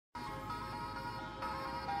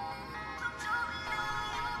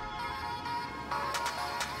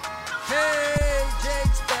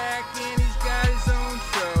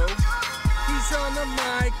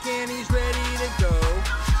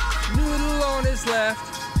his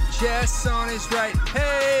left, Jess on his right.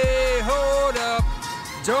 Hey, hold up,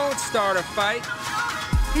 don't start a fight.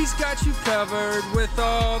 He's got you covered with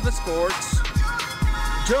all the sports.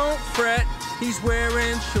 Don't fret, he's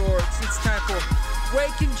wearing shorts. It's time for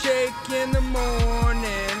Waking Jake in the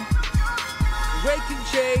morning, Waking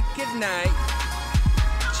Jake at night.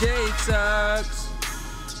 Jake sucks.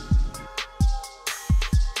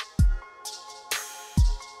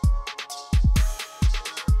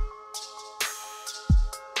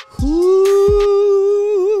 Ooh.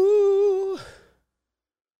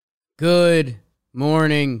 Good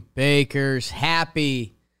morning, Bakers.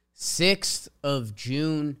 Happy 6th of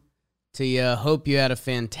June to you. Hope you had a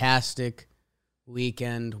fantastic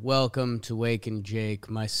weekend. Welcome to Wake and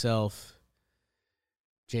Jake. Myself,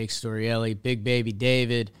 Jake Storielli, Big Baby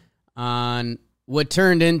David, on what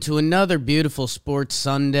turned into another beautiful sports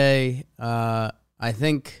Sunday. I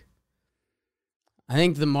think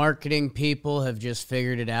the marketing people have just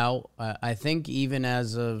figured it out. I think even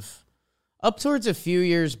as of up towards a few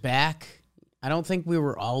years back, I don't think we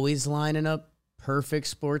were always lining up perfect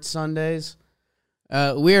sports Sundays.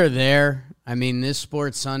 We are there. I mean, this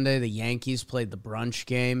sports Sunday, the Yankees played the brunch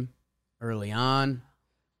game early on.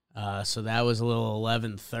 So that was a little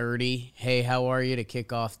 11:30. Hey, how are you to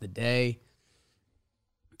kick off the day?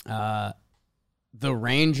 The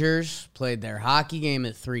Rangers played their hockey game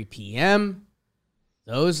at 3 p.m.,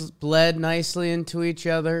 Those bled nicely into each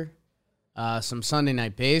other. Some Sunday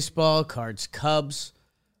night baseball, Cards, Cubs,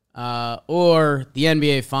 or the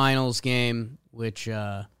NBA Finals game, which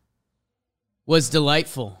was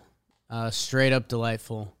delightful, straight up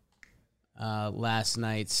delightful. Last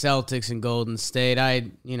night, Celtics and Golden State.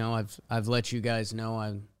 I've let you guys know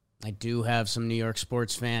I do have some New York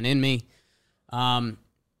sports fan in me.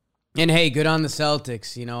 And hey, good on the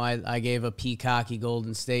Celtics. I gave a peacocky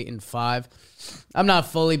Golden State in 5. I'm not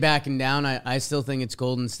fully backing down. I still think it's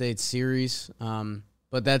Golden State's series.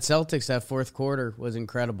 But that Celtics, that fourth quarter was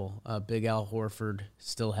incredible. Big Al Horford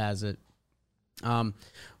still has it. We're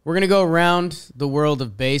going to go around the world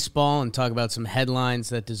of baseball and talk about some headlines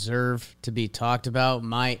that deserve to be talked about.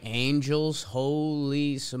 My Angels,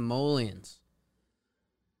 holy simoleons.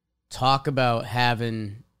 Talk about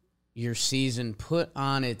having your season put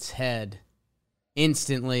on its head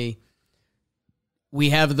instantly.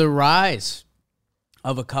 We have the rise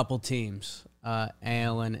of a couple teams,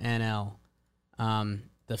 AL and NL.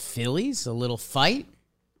 The Phillies, a little fight.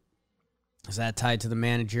 Is that tied to the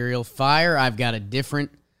managerial fire? I've got a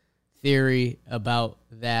different theory about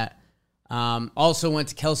that. Also went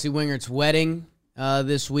to Kelsey Wingert's wedding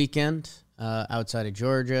this weekend outside of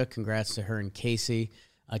Georgia. Congrats to her and Casey.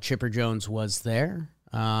 Chipper Jones was there.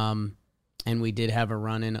 And we did have a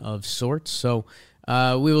run-in of sorts. So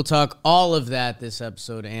we will talk all of that this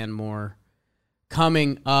episode and more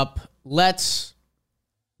coming up. Let's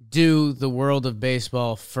do the world of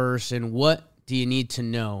baseball first. And what do you need to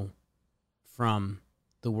know from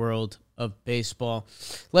the world of baseball?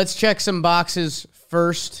 Let's check some boxes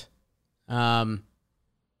first. And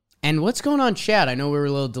what's going on, chat? I know we were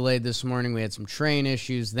a little delayed this morning. We had some train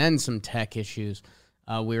issues, then some tech issues.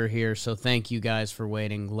 We were here, so thank you guys for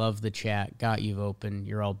waiting. Love the chat. Got you open.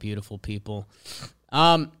 You're all beautiful people.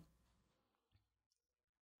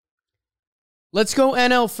 Let's go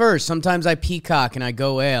NL first. Sometimes I peacock and I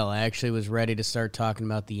go AL. I actually was ready to start talking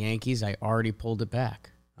about the Yankees. I already pulled it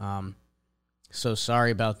back. So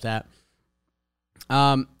sorry about that.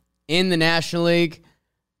 In the National League,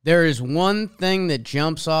 there is one thing that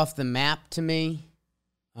jumps off the map to me,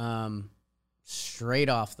 straight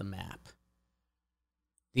off the map.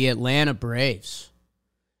 The Atlanta Braves.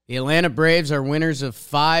 The Atlanta Braves are winners of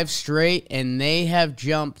 5 straight, and they have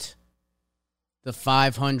jumped the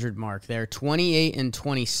 500 mark. They're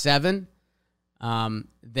 28-27.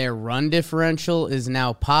 Their run differential is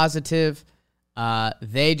now positive.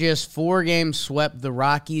 They just 4 games swept the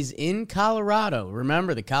Rockies in Colorado.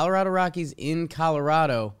 Remember, the Colorado Rockies in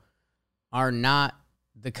Colorado are not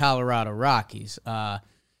the Colorado Rockies.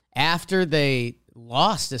 After they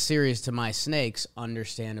lost a series to my Snakes,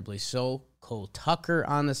 understandably so. Cole Tucker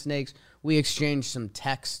on the Snakes. We exchanged some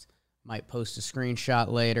text. Might post a screenshot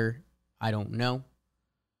later. I don't know.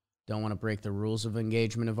 Don't want to break the rules of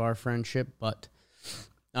engagement of our friendship, but,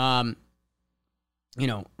 Ronnie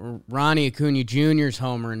Acuna Jr. is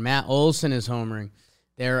homering. Matt Olson is homering.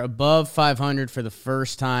 They're above 500 for the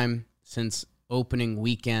first time since opening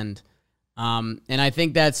weekend. And I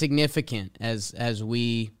think that's significant as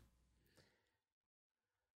we...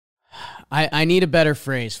 I need a better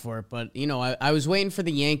phrase for it, but, I was waiting for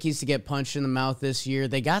the Yankees to get punched in the mouth this year.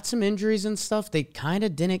 They got some injuries and stuff. They kind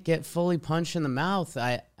of didn't get fully punched in the mouth.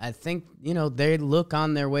 I think, they look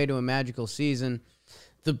on their way to a magical season.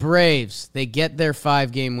 The Braves, they get their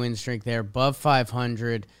 5-game win streak. They're above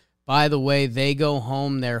 500. By the way, they go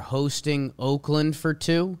home. They're hosting Oakland for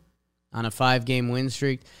 2 on a 5-game win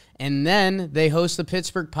streak. And then they host the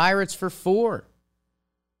Pittsburgh Pirates for 4.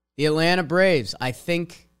 The Atlanta Braves, I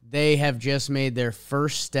think they have just made their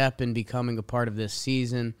first step in becoming a part of this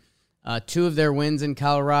season. 2 of their wins in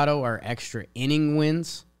Colorado are extra inning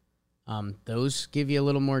wins. Those give you a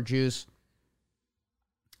little more juice.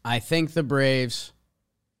 I think the Braves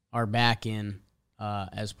are back in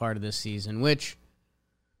as part of this season, which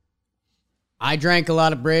I drank a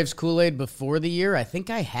lot of Braves Kool-Aid before the year. I think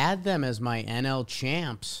I had them as my NL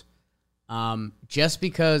champs just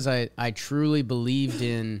because I truly believed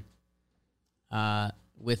in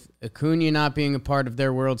with Acuna not being a part of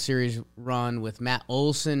their World Series run, with Matt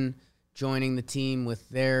Olson joining the team, with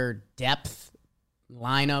their depth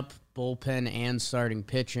lineup, bullpen, and starting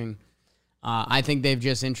pitching. I think they've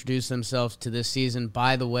just introduced themselves to this season.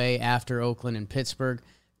 By the way, after Oakland and Pittsburgh,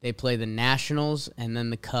 they play the Nationals and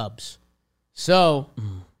then the Cubs. So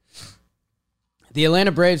the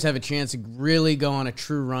Atlanta Braves have a chance to really go on a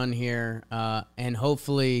true run here and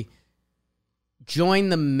hopefully join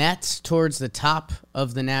the Mets towards the top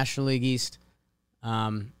of the National League East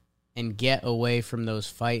and get away from those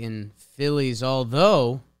fighting Phillies,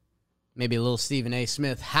 although maybe a little Stephen A.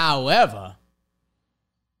 Smith. However,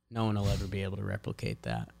 no one will ever be able to replicate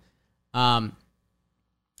that.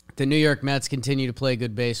 The New York Mets continue to play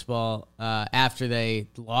good baseball after they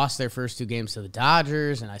lost their first 2 games to the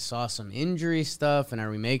Dodgers, and I saw some injury stuff, and are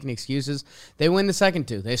we making excuses? They win the second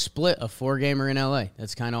 2. They split a 4-gamer in L.A.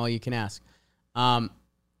 That's kind of all you can ask.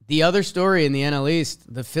 The other story in the NL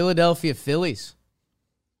East, the Philadelphia Phillies.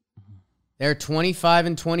 They're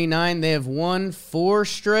 25-29. They have won 4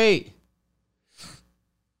 straight.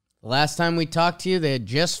 The last time we talked to you, they had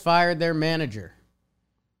just fired their manager.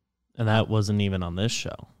 And that wasn't even on this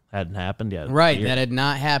show. Hadn't happened yet. Right, that had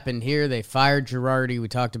not happened here. They fired Girardi. We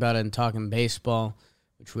talked about it in Talking Baseball,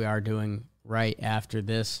 which we are doing right after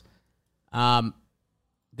this.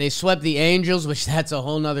 They swept the Angels, which that's a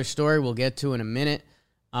whole nother story we'll get to in a minute.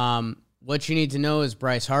 What you need to know is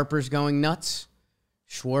Bryce Harper's going nuts.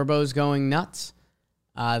 Schwarbo's going nuts.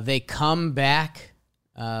 They come back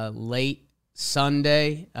late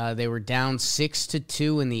Sunday. They were down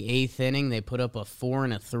 6-2 in the 8th inning. They put up a 4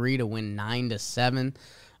 and a 3 to win 9-7.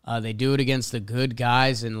 They do it against the good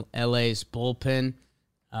guys in LA's bullpen.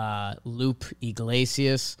 Lupe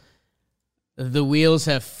Iglesias. The wheels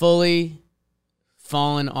have fully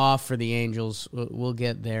fallen off for the Angels. We'll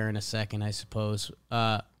get there in a second, I suppose.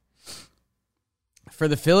 For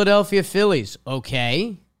the Philadelphia Phillies,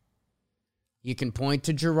 okay. You can point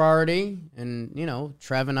to Girardi, and,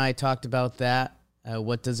 Trev and I talked about that.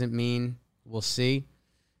 What does it mean? We'll see.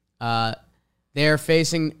 They're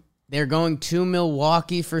going to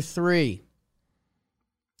Milwaukee for 3.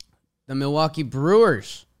 The Milwaukee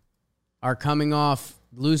Brewers are coming off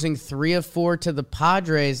losing 3 of 4 to the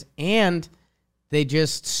Padres, and they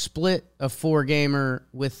just split a 4-gamer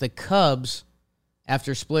with the Cubs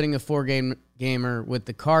after splitting a 4-gamer with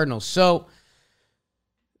the Cardinals. So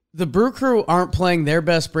the Brew Crew aren't playing their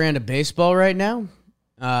best brand of baseball right now.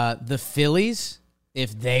 The Phillies,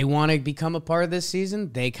 if they want to become a part of this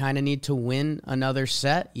season, they kind of need to win another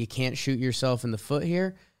set. You can't shoot yourself in the foot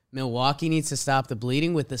here. Milwaukee needs to stop the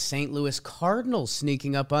bleeding with the St. Louis Cardinals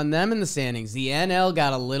sneaking up on them in the standings. The NL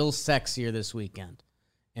got a little sexier this weekend,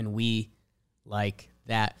 and we like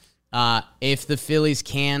that. If the Phillies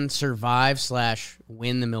can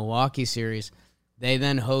survive/win the Milwaukee series, they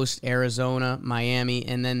then host Arizona, Miami,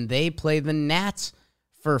 and then they play the Nats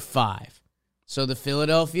for 5. So the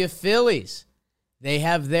Philadelphia Phillies, they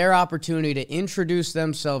have their opportunity to introduce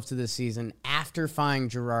themselves to the season after firing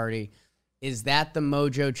Girardi. Is that the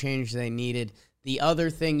mojo change they needed? The other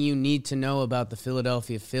thing you need to know about the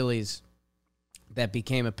Philadelphia Phillies that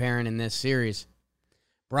became apparent in this series,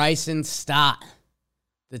 Bryson Stott,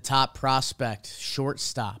 the top prospect,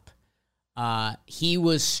 shortstop. He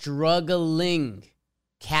was struggling,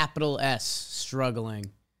 capital S,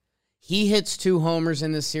 struggling. He hits 2 homers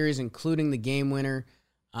in this series, including the game winner.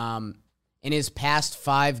 In his past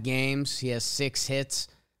 5 games, he has 6 hits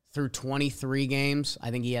through 23 games.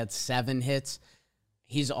 I think he had 7 hits.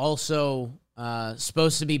 He's also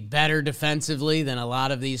supposed to be better defensively than a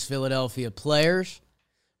lot of these Philadelphia players.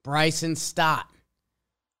 Bryson Stott.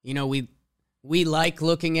 We like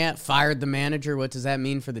looking at fired the manager. What does that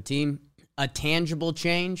mean for the team? A tangible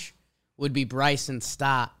change. would be Bryson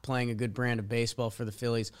Stott playing a good brand of baseball for the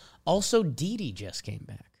Phillies. Also, Didi just came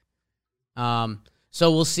back.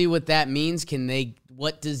 So we'll see what that means.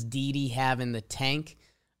 What does Didi have in the tank?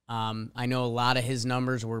 I know a lot of his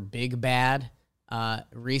numbers were big bad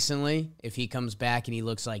recently. If he comes back and he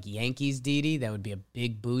looks like Yankees Didi, that would be a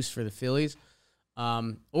big boost for the Phillies.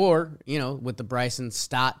 Or, with the Bryson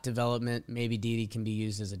Stott development, maybe Didi can be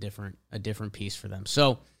used as a different piece for them.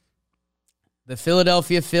 So the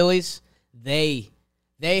Philadelphia Phillies, they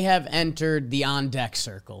have entered the on-deck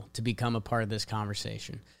circle to become a part of this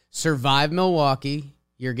conversation. Survive Milwaukee.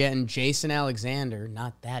 You're getting Jason Alexander,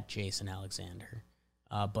 not that Jason Alexander,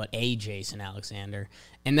 but a Jason Alexander.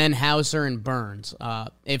 And then Hauser and Burns.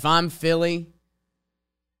 If I'm Philly,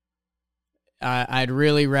 I'd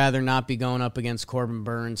really rather not be going up against Corbin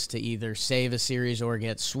Burns to either save a series or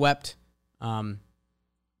get swept.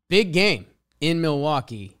 Big game in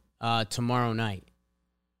Milwaukee tomorrow night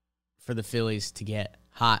for the Phillies to get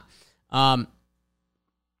hot.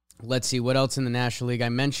 Let's see, what else in the National League? I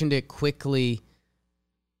mentioned it quickly.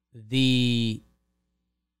 Clicked the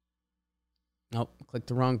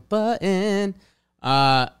wrong button.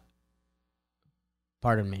 Pardon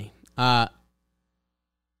me.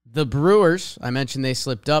 The Brewers, I mentioned they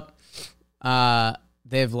slipped up.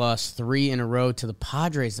 They've lost 3 in a row to the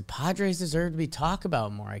Padres. The Padres deserve to be talked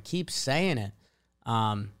about more. I keep saying it.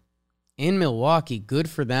 In Milwaukee, good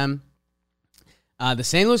for them. The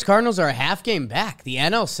St. Louis Cardinals are a half game back. The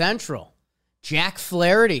NL Central. Jack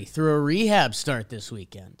Flaherty threw a rehab start this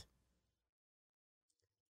weekend.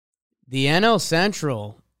 The NL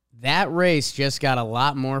Central, that race just got a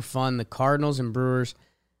lot more fun. The Cardinals and Brewers,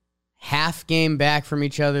 half game back from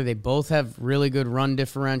each other. They both have really good run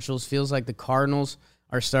differentials. Feels like the Cardinals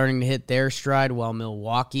are starting to hit their stride while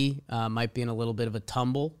Milwaukee might be in a little bit of a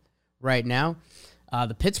tumble right now.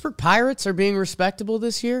 The Pittsburgh Pirates are being respectable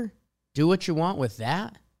this year. Do what you want with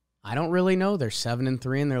that. I don't really know. They're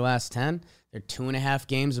 7-3 in their last 10. They're 2.5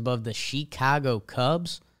 games above the Chicago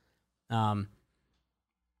Cubs.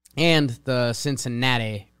 And the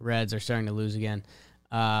Cincinnati Reds are starting to lose again.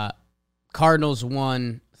 Cardinals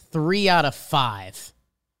won 3 out of 5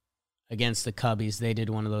 against the Cubbies. They did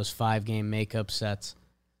one of those 5-game makeup sets.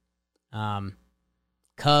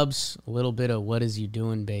 Cubs, a little bit of what is you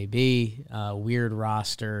doing, baby? Weird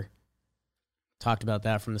roster. Talked about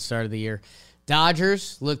that from the start of the year.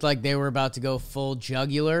 Dodgers looked like they were about to go full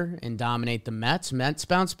jugular and dominate the Mets. Mets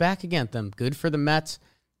bounced back against them. Good for the Mets.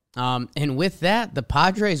 And with that, the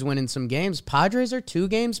Padres winning some games. Padres are 2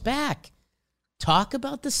 games back. Talk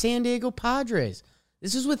about the San Diego Padres.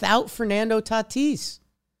 This is without Fernando Tatis.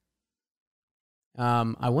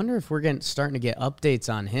 I wonder if we're starting to get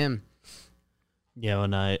updates on him. Yeah,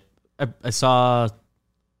 when I saw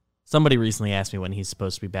somebody recently asked me when he's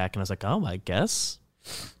supposed to be back, and I was like, I guess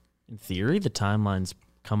in theory the timeline's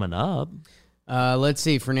coming up. Let's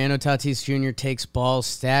see. Fernando Tatis Jr. takes balls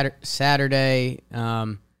Saturday.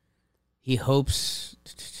 He hopes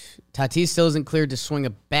Tatis still isn't cleared to swing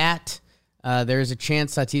a bat. There is a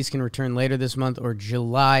chance Tatis can return later this month or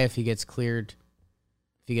July if he gets cleared.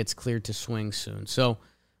 If he gets cleared to swing soon, so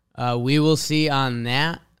we will see on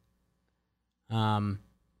that.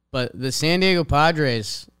 But the San Diego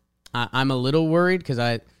Padres, I'm a little worried because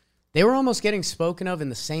they were almost getting spoken of in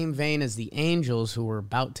the same vein as the Angels, who we're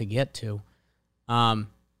about to get to.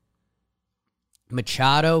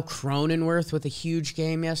 Machado, Cronenworth with a huge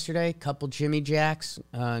game yesterday. Couple Jimmy Jacks,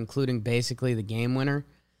 including basically the game winner.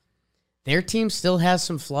 Their team still has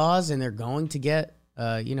some flaws, and they're going to get,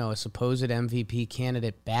 a supposed MVP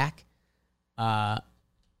candidate back.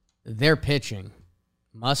 They're pitching.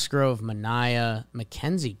 Musgrove, Manaea,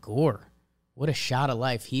 Mackenzie Gore. What a shot of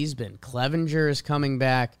life he's been. Clevenger is coming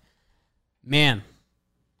back. Man,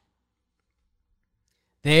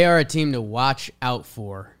 they are a team to watch out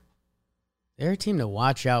for. They're a team to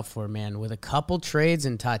watch out for, man. With a couple trades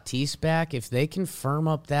and Tatis back, if they can firm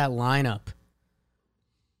up that lineup,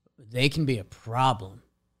 they can be a problem.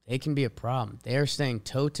 They can be a problem. They are staying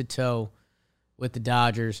toe-to-toe with the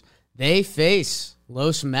Dodgers. They face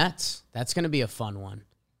Los Mets. That's going to be a fun one.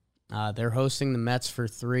 They're hosting the Mets for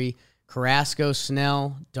 3. Carrasco,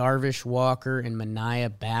 Snell, Darvish, Walker, and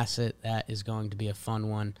Manaea, Bassett. That is going to be a fun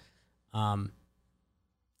one.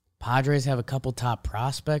 Padres have a couple top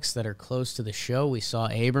prospects that are close to the show. We saw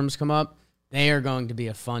Abrams come up. They are going to be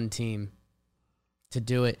a fun team to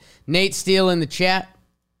do it. Nate Steele in the chat,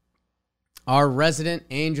 our resident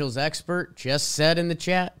Angels expert, just said in the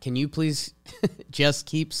chat, can you please just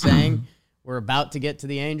keep saying we're about to get to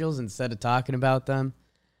the Angels instead of talking about them?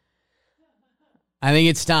 I think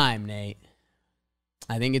it's time, Nate.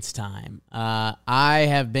 I think it's time. I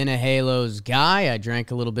have been a Halos guy. I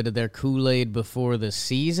drank a little bit of their Kool-Aid before the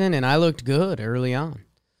season, and I looked good early on.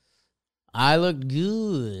 Angels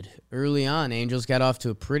got off to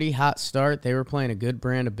a pretty hot start. They were playing a good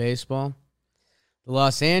brand of baseball. The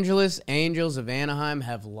Los Angeles Angels of Anaheim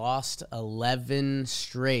have lost 11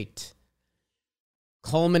 straight,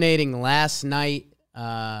 culminating last night,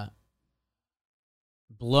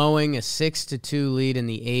 blowing a 6-2 lead in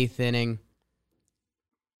the 8th inning.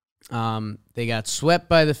 They got swept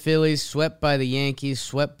by the Phillies, swept by the Yankees,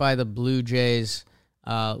 swept by the Blue Jays,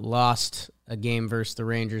 lost a game versus the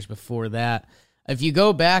Rangers before that. If you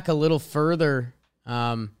go back a little further,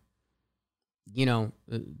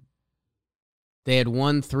 they had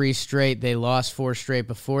won 3 straight. They lost 4 straight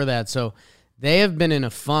before that. So they have been in a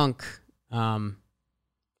funk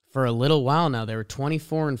for a little while now. They were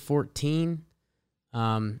 24-14.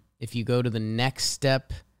 If you go to the next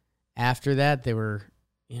step after that, they were,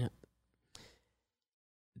 the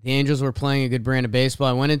Angels were playing a good brand of baseball.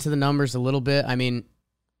 I went into the numbers a little bit. I mean,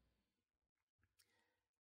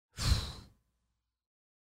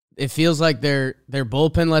 it feels like their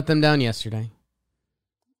bullpen let them down yesterday.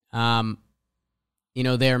 They are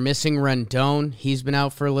missing Rendon. He's been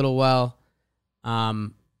out for a little while.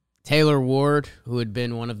 Taylor Ward, who had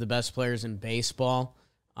been one of the best players in baseball,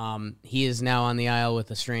 he is now on the aisle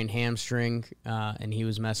with a strained hamstring, and he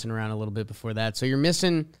was messing around a little bit before that. So you're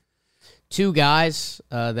missing 2 guys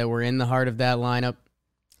that were in the heart of that lineup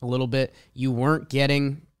a little bit. You weren't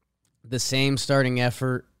getting the same starting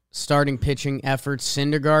pitching efforts.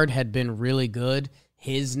 Syndergaard had been really good.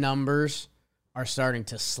 His numbers are starting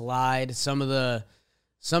to slide. Some of the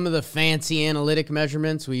fancy analytic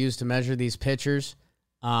measurements we use to measure these pitchers,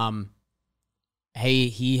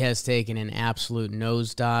 he has taken an absolute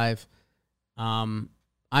nosedive.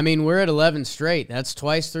 We're at 11 straight. That's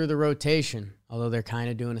twice through the rotation, although they're kind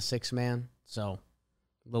of doing a 6-man. So,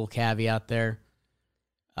 little caveat there.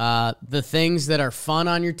 The things that are fun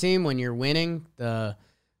on your team when you're winning, the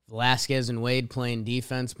Velasquez and Wade playing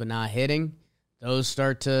defense but not hitting, those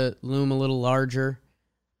start to loom a little larger.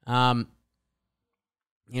 Trout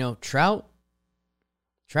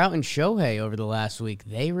and Shohei over the last week,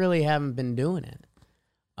 they really haven't been doing it.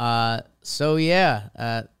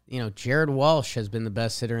 Jared Walsh has been the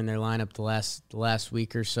best hitter in their lineup the last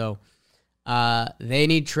week or so. They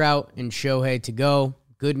need Trout and Shohei to go.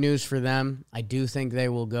 Good news for them. I do think they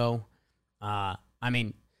will go.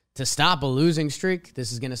 To stop a losing streak,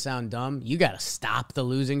 this is going to sound dumb. You got to stop the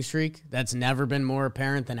losing streak. That's never been more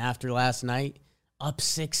apparent than after last night. Up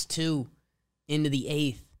 6-2 into the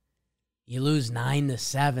 8th. You lose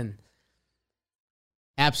 9-7.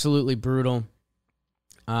 Absolutely brutal.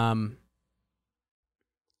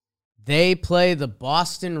 They play the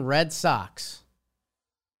Boston Red Sox,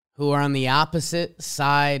 who are on the opposite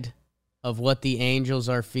side of what the Angels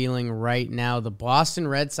are feeling right now. The Boston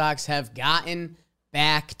Red Sox have gotten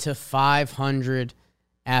back to 500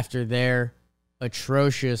 after their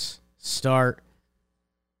atrocious start.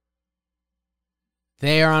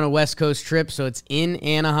 They are on a West Coast trip, so it's in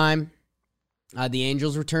Anaheim. The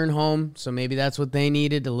Angels return home, so maybe that's what they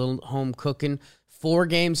needed, a little home cooking.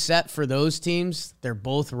 4-game set for those teams. They're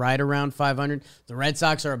both right around 500. The Red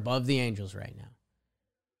Sox are above the Angels right now.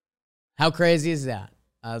 How crazy is that?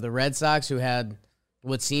 The Red Sox, who had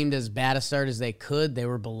what seemed as bad a start as they could, they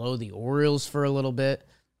were below the Orioles for a little bit.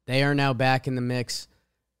 They are now back in the mix,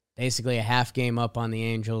 basically a half game up on the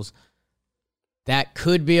Angels. That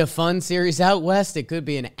could be a fun series out west. It could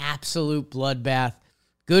be an absolute bloodbath.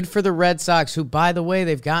 Good for the Red Sox, who, by the way,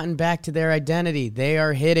 they've gotten back to their identity. They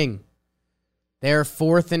are hitting. They're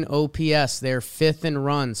 4th in OPS. They're 5th in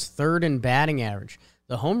runs, 3rd in batting average.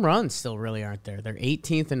 The home runs still really aren't there. They're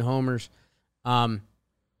 18th in homers.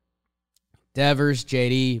 Devers,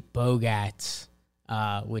 JD, Bogaerts,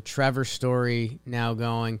 with Trevor Story now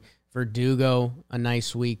going. Verdugo, a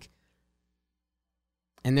nice week.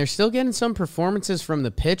 And they're still getting some performances from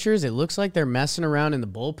the pitchers. It looks like they're messing around in the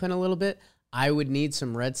bullpen a little bit. I would need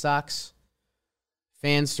some Red Sox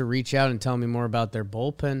fans to reach out and tell me more about their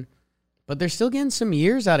bullpen. But they're still getting some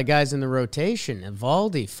years out of guys in the rotation.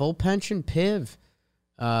 Evaldi, full pension Piv,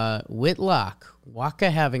 Whitlock,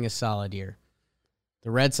 Waka having a solid year.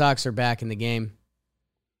 The Red Sox are back in the game.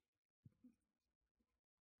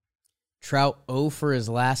 Trout 0 for his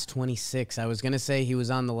last 26. I was going to say he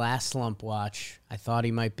was on the last slump watch. I thought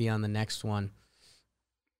he might be on the next one.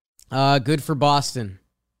 Good for Boston.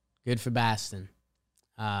 Good for Boston.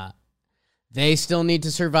 They still need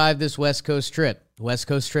to survive this West Coast trip. West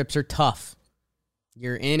Coast trips are tough.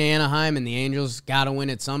 You're in Anaheim, and the Angels got to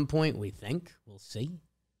win at some point, we think. We'll see.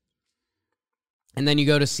 And then you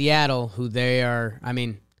go to Seattle, who their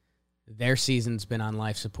season's been on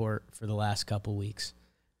life support for the last couple weeks.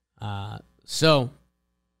 So,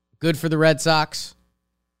 good for the Red Sox.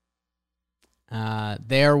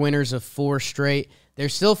 They are winners of 4 straight. They're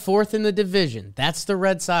still 4th in the division. That's the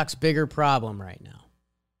Red Sox' bigger problem right now.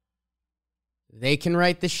 They can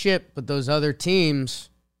right the ship, but those other teams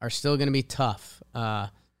are still going to be tough.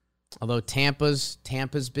 Although Tampa's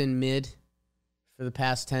been mid for the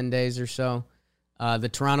past 10 days or so. The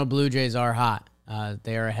Toronto Blue Jays are hot.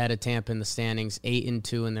 They are ahead of Tampa in the standings,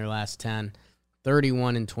 8-2 in their last 10,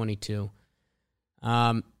 31-22.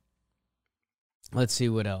 Let's see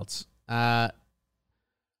what else.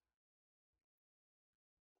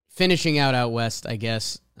 Finishing out west, I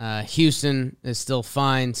guess. Houston is still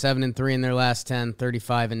fine, 7-3 in their last 10,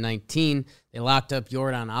 35-19. They locked up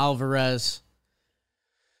Yordan Alvarez.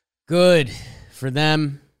 Good for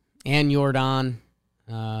them and Yordan.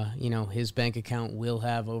 His bank account will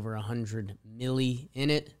have over $100 million in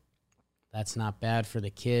it. That's not bad for the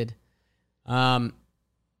kid. The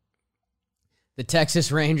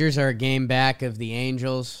Texas Rangers are a game back of the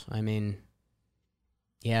Angels. I mean,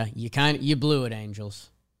 yeah, you blew it, Angels.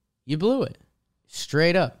 You blew it.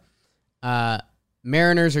 Straight up.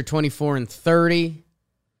 Mariners are 24-30.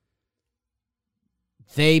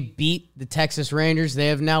 They beat the Texas Rangers. They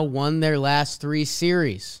have now won their last 3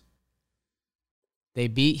 series. They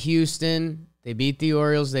beat Houston. They beat the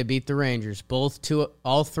Orioles. They beat the Rangers.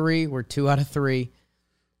 All 3 were 2 out of 3.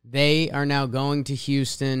 They are now going to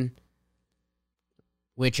Houston,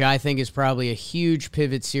 which I think is probably a huge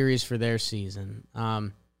pivot series for their season.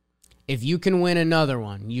 If you can win another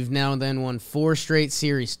one, you've now then won 4 straight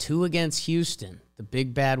series, 2 against Houston, the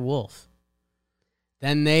big bad wolf.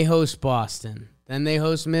 Then they host Boston. Then they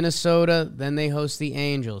host Minnesota. Then they host the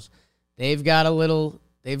Angels. They've got a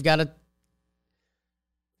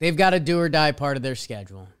do or die part of their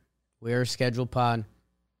schedule. We're a schedule pod.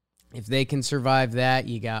 If they can survive that,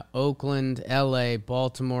 you got Oakland, LA,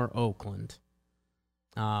 Baltimore, Oakland.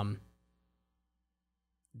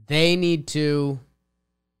 They need to...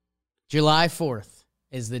 July 4th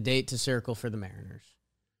is the date to circle for the Mariners.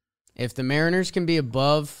 If the Mariners can be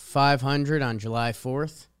above 500 on July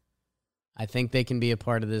 4th, I think they can be a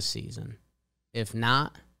part of this season. If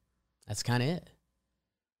not, that's kind of it.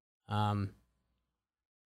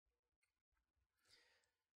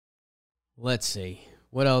 Let's see.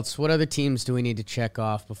 What else? What other teams do we need to check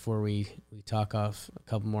off before we talk off a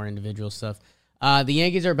couple more individual stuff? The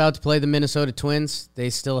Yankees are about to play the Minnesota Twins. They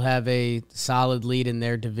still have a solid lead in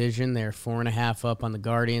their division. They're 4.5 up on the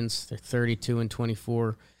Guardians. They're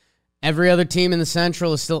 32-24. Every other team in the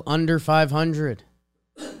Central is still under 500.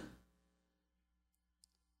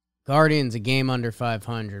 Guardians, a game under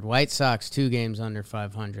 500. White Sox, 2 games under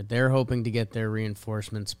 500. They're hoping to get their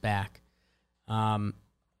reinforcements back. I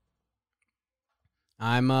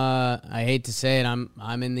hate to say it,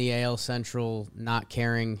 I'm in the AL Central not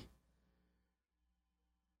caring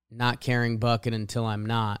bucket until I'm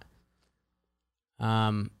not.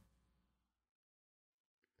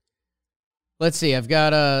 Let's see. I've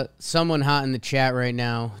got someone hot in the chat right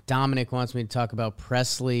now. Dominic wants me to talk about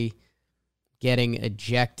Presley getting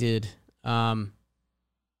ejected. Let's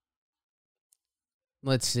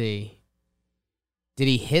see. Did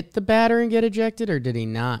he hit the batter and get ejected, or did he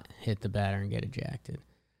not hit the batter and get ejected?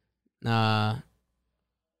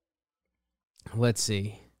 Let's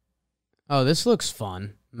see. Oh, this looks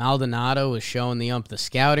fun. Maldonado is showing the ump the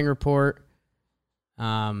scouting report.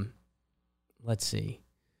 Let's see.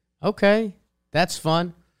 Okay, that's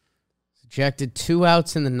fun. Ejected 2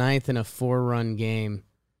 outs in the 9th in a 4-run game.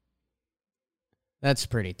 That's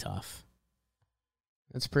pretty tough.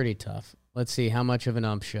 Let's see, how much of an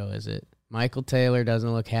ump show is it? Michael Taylor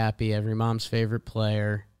doesn't look happy. Every mom's favorite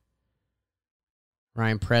player.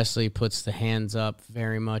 Ryan Presley puts the hands up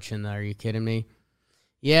very much in there. Are you kidding me?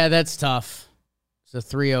 Yeah, that's tough. It's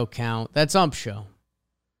a 3-0 count. That's ump show.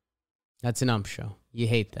 That's an ump show. You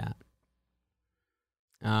hate that.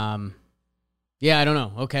 Yeah, I don't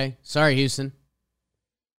know. Okay. Sorry, Houston.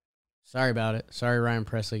 Sorry about it. Sorry Ryan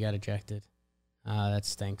Presley got ejected. That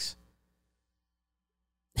stinks.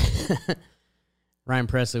 Ryan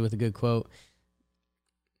Presley with a good quote.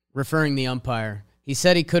 Referring the umpire. He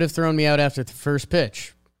said he could have thrown me out after the first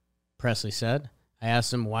pitch, Presley said. I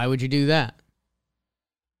asked him, why would you do that?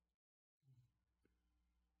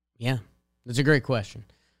 Yeah, that's a great question.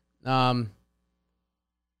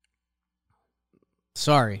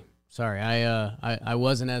 Sorry. I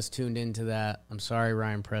wasn't as tuned into that. I'm sorry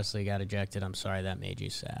Ryan Presley got ejected. I'm sorry that made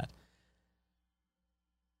you sad.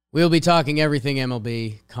 We'll be talking everything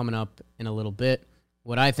MLB coming up in a little bit.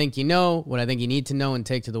 what I think you know, what I think you need to know and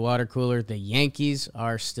take to the water cooler. The Yankees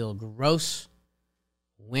are still gross.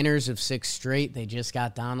 Winners of 6 straight. They just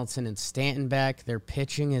got Donaldson and Stanton back. Their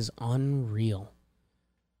pitching is unreal.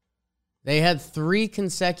 They had 3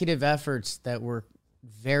 consecutive efforts that were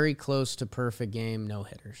very close to perfect game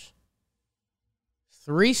no-hitters.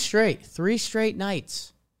 3 straight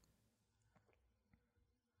nights.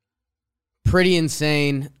 Pretty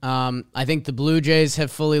insane. I think the Blue Jays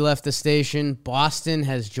have fully left the station. Boston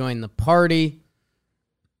has joined the party.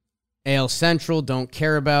 AL Central, don't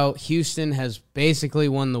care about. Houston has basically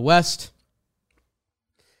won the West.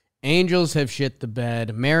 Angels have shit the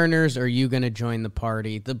bed. Mariners, are you going to join the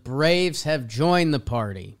party? The Braves have joined the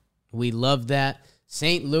party. We love that.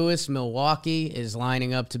 St. Louis, Milwaukee is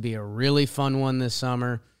lining up to be a really fun one this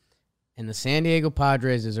summer. And the San Diego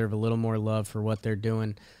Padres deserve a little more love for what they're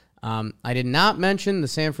doing. I did not mention the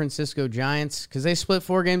San Francisco Giants because they split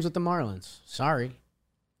 4 games with the Marlins. Sorry.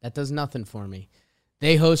 That does nothing for me.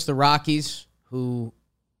 They host the Rockies, who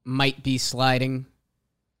might be sliding.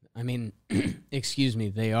 I mean, excuse me,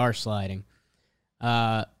 they are sliding.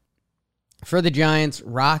 For the Giants,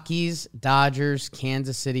 Rockies, Dodgers,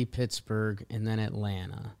 Kansas City, Pittsburgh, and then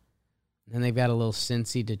Atlanta. And they've got a little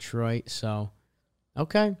Cincy, Detroit. So,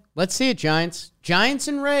 okay, let's see it, Giants. Giants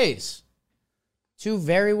and Rays. 2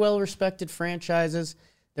 very well-respected franchises.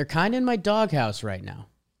 They're kind of in my doghouse right now.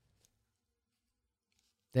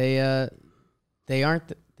 They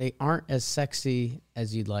aren't as sexy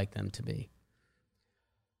as you'd like them to be.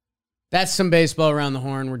 That's some baseball around the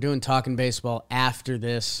horn. We're doing Talking Baseball after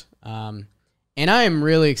this. And I am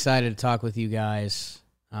really excited to talk with you guys.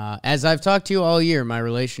 As I've talked to you all year, my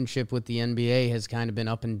relationship with the NBA has kind of been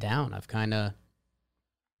up and down.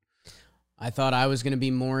 I thought I was going to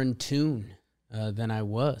be more in tune than I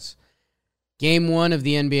was. Game 1 of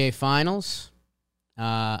the NBA Finals.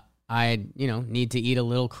 I need to eat a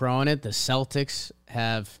little crow on it. The Celtics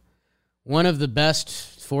have one of the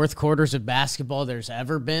best fourth quarters of basketball there's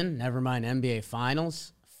ever been. Never mind NBA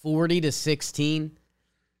Finals. 40-16.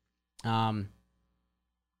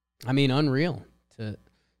 Unreal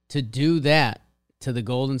to do that to the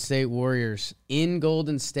Golden State Warriors in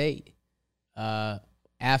Golden State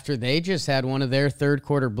after they just had one of their third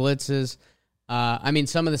quarter blitzes.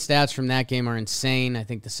 Some of the stats from that game are insane. I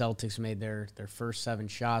think the Celtics made their first 7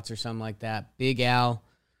 shots or something like that. Big Al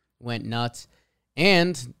went nuts.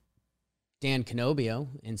 And Dan Canobio,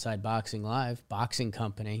 Inside Boxing Live, Boxing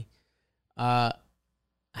Company. How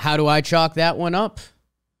do I chalk that one up?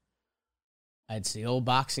 It's the old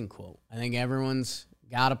boxing quote. I think everyone's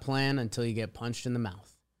got a plan until you get punched in the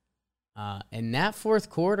mouth. In that fourth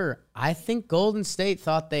quarter, I think Golden State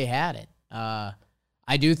thought they had it. I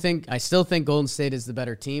still think Golden State is the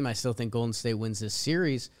better team. I still think Golden State wins this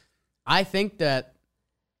series. I think that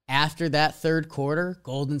after that third quarter,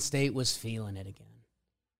 Golden State was feeling it again.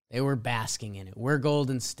 They were basking in it. We're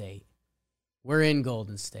Golden State. We're in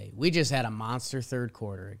Golden State. We just had a monster third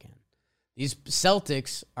quarter again. These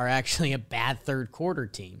Celtics are actually a bad third quarter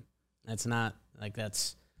team. That's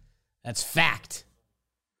fact.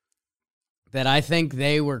 That I think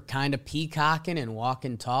they were kind of peacocking and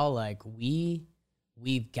walking tall like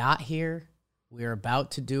we've got here. We're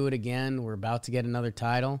about to do it again. We're about to get another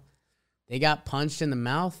title. They got punched in the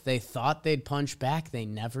mouth. They thought they'd punch back. They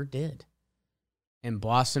never did. And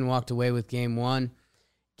Boston walked away with game 1.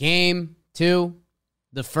 Game 2,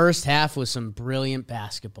 the first half was some brilliant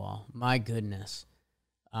basketball. My goodness.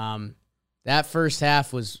 That first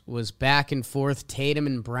half was back and forth. Tatum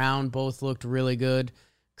and Brown both looked really good.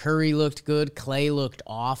 Curry looked good. Clay looked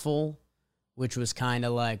awful, which was kind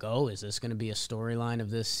of like, oh, is this going to be a storyline of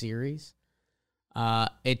this series?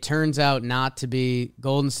 It turns out not to be.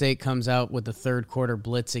 Golden State comes out with the third quarter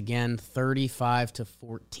blitz again,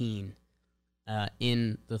 35-14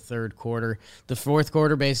 in the third quarter. The fourth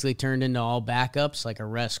quarter basically turned into all backups, like a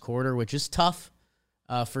rest quarter, which is tough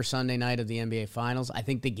for Sunday night of the NBA Finals. I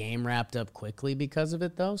think the game wrapped up quickly because of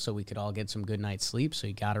it, though, so we could all get some good night's sleep, so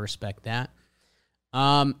you got to respect that.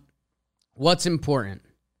 What's important?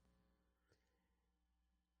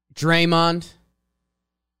 Draymond,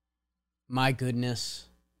 my goodness.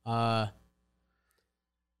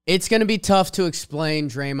 It's going to be tough to explain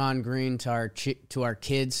Draymond Green to our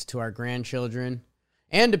kids, to our grandchildren.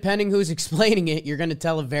 And depending who's explaining it, you're going to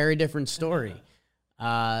tell a very different story.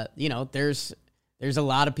 There's a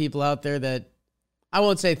lot of people out there that, I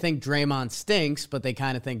won't say think Draymond stinks, but they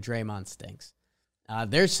kind of think Draymond stinks.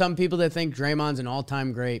 There's some people that think Draymond's an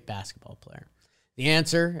all-time great basketball player. The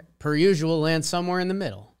answer, per usual, lands somewhere in the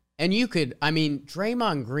middle. And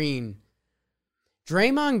Draymond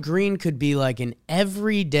Green could be like an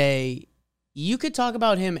everyday you could talk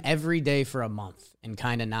about him every day for a month and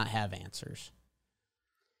kind of not have answers.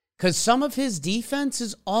 Because some of his defense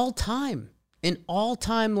is an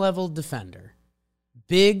all-time level defender.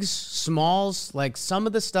 Bigs, smalls, like some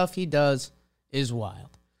of the stuff he does is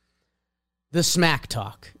wild. The smack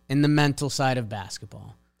talk and the mental side of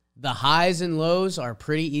basketball. The highs and lows are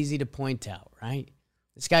pretty easy to point out, right?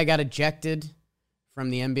 This guy got ejected from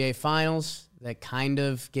the NBA Finals that kind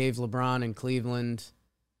of gave LeBron and Cleveland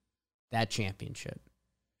that championship.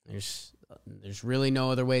 There's really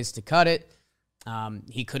no other ways to cut it.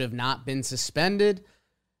 He could have not been suspended.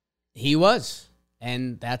 He was.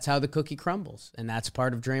 And that's how the cookie crumbles. And that's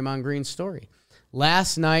part of Draymond Green's story.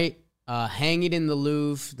 Last night, hanging in the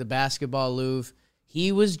Louvre, the basketball Louvre,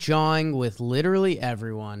 he was jawing with literally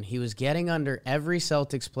everyone. He was getting under every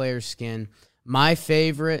Celtics player's skin. My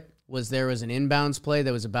favorite was there was an inbounds play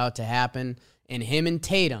that was about to happen, and him and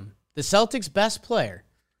Tatum, the Celtics' best player,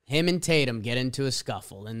 him and Tatum get into a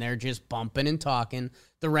scuffle, and they're just bumping and talking.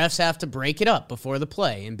 The refs have to break it up before the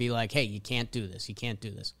play and be like, hey, you can't do this. You can't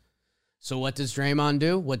do this. So what does Draymond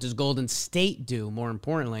do? What does Golden State do, more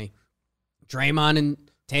importantly? Draymond and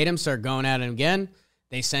Tatum start going at it again.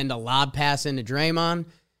 They send a lob pass into Draymond.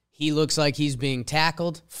 He looks like he's being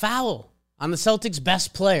tackled. Foul on the Celtics'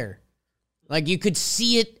 best player. Like, you could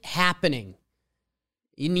see it happening.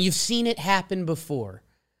 And you've seen it happen before.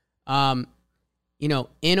 In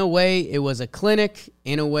a way, it was a clinic.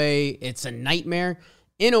 In a way, it's a nightmare.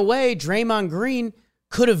 In a way, Draymond Green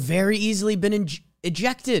could have very easily been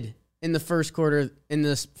ejected in the first quarter, in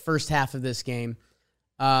this first half of this game,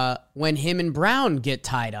 when him and Brown get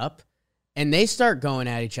tied up and they start going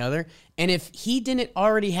at each other. And if he didn't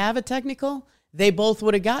already have a technical, they both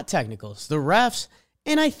would have got technicals. The refs,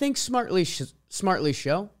 and I think smartly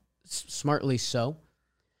so,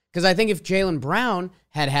 because I think if Jaylen Brown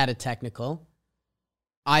had a technical,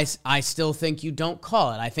 I still think you don't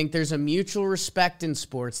call it. I think there's a mutual respect in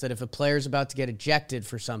sports that if a player's about to get ejected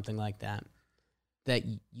for something like that, that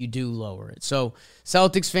you do lower it. So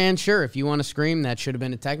Celtics fans, sure, if you want to scream that should have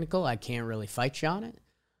been a technical, I can't really fight you on it.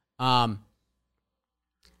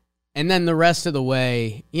 And then the rest of the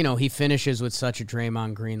way, he finishes with such a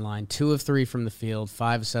Draymond Green line. 2 of 3 from the field,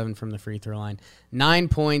 5 of 7 from the free throw line. 9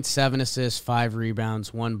 points, 7 assists, 5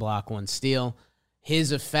 rebounds, 1 block, 1 steal.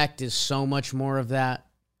 His effect is so much more of that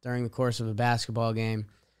during the course of a basketball game.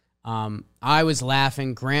 I was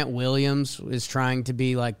laughing. Grant Williams is trying to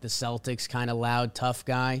be like the Celtics kind of loud, tough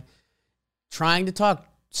guy. Trying to talk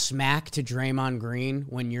smack to Draymond Green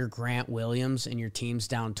when you're Grant Williams and your team's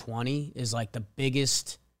down 20 is like the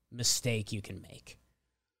biggest mistake you can make.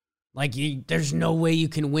 Like, there's no way you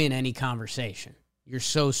can win any conversation. You're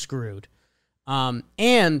so screwed. And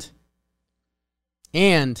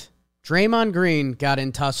Draymond Green got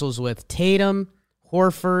in tussles with Tatum,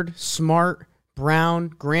 Horford, Smart, Brown,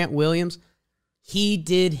 Grant Williams. He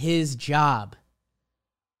did his job.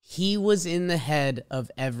 He was in the head of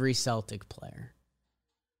every Celtic player.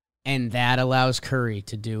 And that allows Curry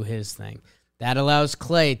to do his thing. That allows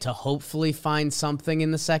Klay to hopefully find something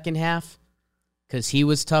in the second half, because he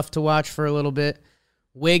was tough to watch for a little bit.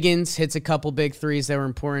 Wiggins hits a couple big threes that were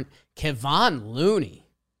important. Kevon Looney.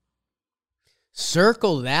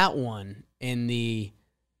 Circle that one in the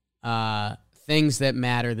things that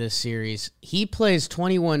matter this series. He plays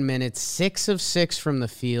 21 minutes, 6 of 6 from the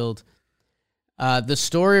field. The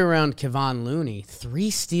story around Kevon Looney,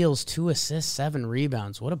 3 steals, 2 assists, 7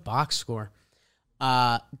 rebounds. What a box score.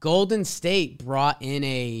 Golden State brought in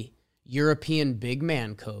a European big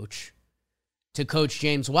man coach to coach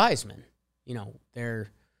James Wiseman.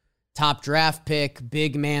 Their top draft pick,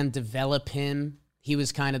 big man, develop him. He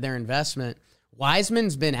was kind of their investment.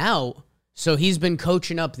 Wiseman's been out, so he's been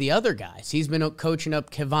coaching up the other guys. He's been coaching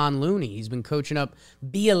up Kevon Looney. He's been coaching up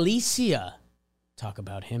Bjelica. Talk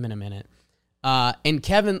about him in a minute. And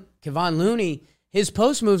Kevon Looney, his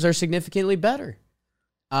post moves are significantly better.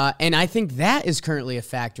 And I think that is currently a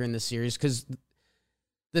factor in the series, because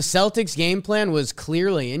the Celtics game plan was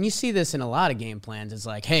clearly, and you see this in a lot of game plans, it's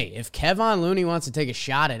like, hey, if Kevon Looney wants to take a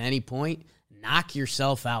shot at any point, knock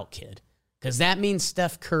yourself out, kid. Because that means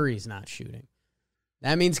Steph Curry's not shooting.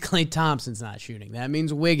 That means Klay Thompson's not shooting. That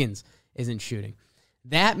means Wiggins isn't shooting.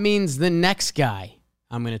 That means the next guy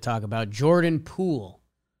I'm going to talk about, Jordan Poole,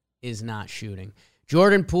 is not shooting.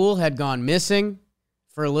 Jordan Poole had gone missing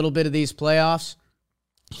for a little bit of these playoffs.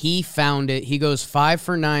 He found it. He goes 5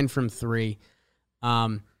 for 9 from 3.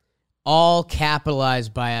 All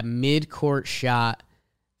capitalized by a mid-court shot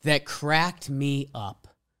that cracked me up.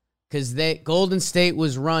 Because Golden State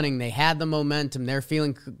was running. They had the momentum. They're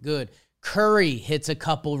feeling good. Curry hits a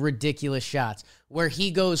couple ridiculous shots where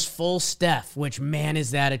he goes full Steph, which, man,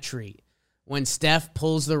 is that a treat. when Steph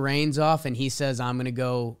pulls the reins off and he says, I'm going to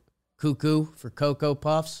go cuckoo for Cocoa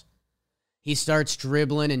Puffs. He starts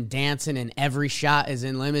dribbling and dancing, and every shot is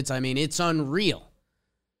in limits. I mean, it's unreal.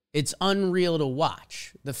 It's unreal to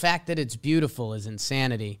watch. The fact that it's beautiful is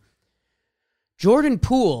insanity. Jordan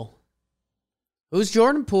Poole. Who's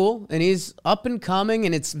Jordan Poole? And he's up and coming,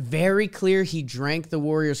 and it's very clear he drank the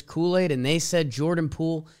Warriors Kool-Aid, and they said, Jordan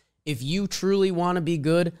Poole, if you truly want to be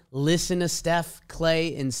good, listen to Steph,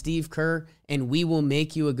 Clay, and Steve Kerr, and we will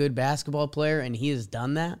make you a good basketball player, and he has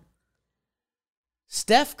done that.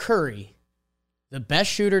 Steph Curry, the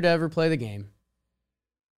best shooter to ever play the game,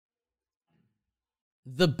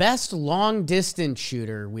 the best long-distance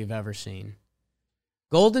shooter we've ever seen.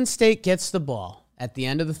 Golden State gets the ball at the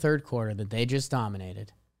end of the third quarter that they just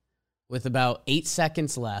dominated with about 8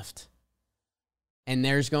 seconds left, and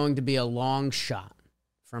there's going to be a long shot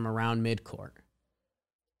from around midcourt.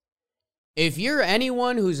 If you're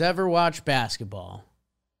anyone who's ever watched basketball,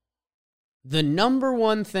 the number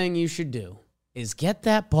one thing you should do is get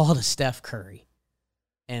that ball to Steph Curry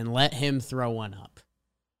and let him throw one up,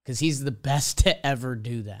 because he's the best to ever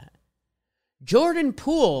do that. Jordan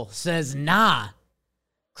Poole says, nah,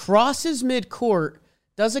 crosses midcourt,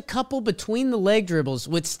 does a couple between the leg dribbles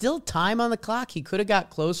with still time on the clock. He could have got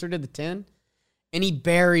closer to the 10, and he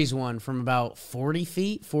buries one from about 40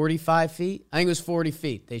 feet, 45 feet. I think it was 40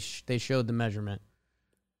 feet. They showed the measurement.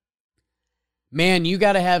 Man, you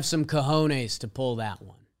got to have some cojones to pull that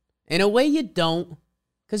one. In a way you don't,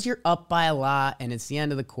 because you're up by a lot and it's the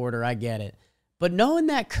end of the quarter. I get it. But knowing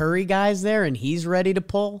that Curry guy's there and he's ready to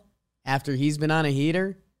pull after he's been on a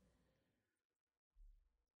heater,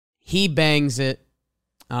 he bangs it.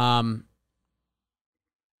 Poole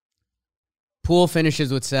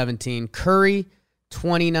finishes with 17. Curry,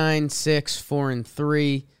 29, 6, 4, and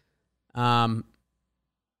 3.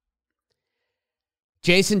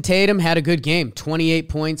 Jason Tatum had a good game. 28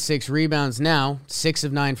 points, 6 rebounds now. 6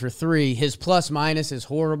 of 9 for 3. His plus-minus is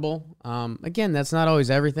horrible. Again, that's not always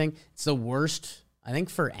everything. It's the worst, I think,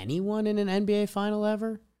 for anyone in an NBA final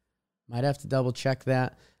ever. Might have to double-check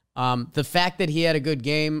that. The fact that he had a good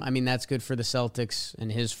game, I mean, that's good for the Celtics in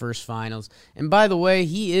his first finals. And by the way,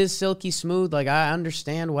 he is silky smooth. Like, I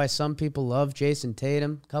understand why some people love Jason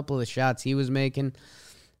Tatum. A couple of the shots he was making.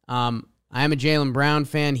 I am a Jaylen Brown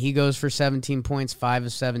fan. He goes for 17 points, 5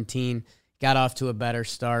 of 17. Got off to a better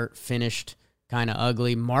start. Finished kind of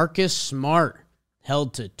ugly. Marcus Smart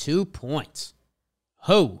held to 2 points.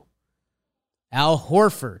 Ho. Al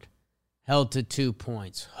Horford held to 2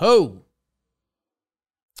 points. Ho.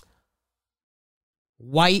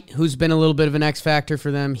 White, who's been a little bit of an X factor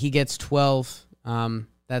for them, he gets 12.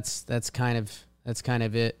 That's kind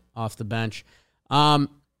of it off the bench.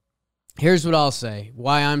 Here's what I'll say,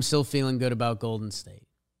 why I'm still feeling good about Golden State.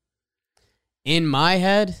 In my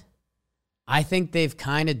head, I think they've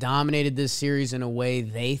kind of dominated this series in a way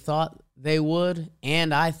they thought they would,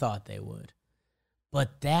 and I thought they would.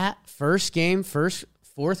 But that first game, fourth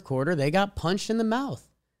quarter, they got punched in the mouth.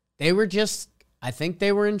 They were just, I think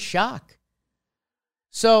they were in shock.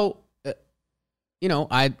 So,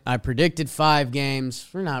 I predicted 5 games.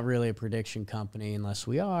 We're not really a prediction company unless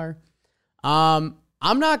we are.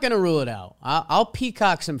 I'm not going to rule it out. I'll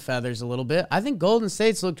peacock some feathers a little bit. I think Golden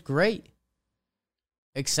State's looked great,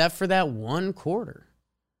 except for that one quarter.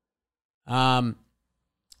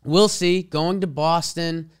 We'll see. Going to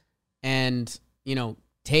Boston and,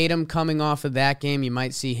 Tatum coming off of that game, you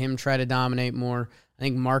might see him try to dominate more. I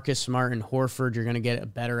think Marcus Smart and Horford, you're going to get a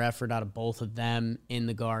better effort out of both of them in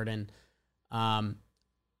the Garden.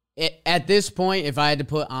 At this point, if I had to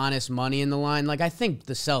put honest money in the line, I think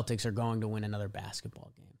the Celtics are going to win another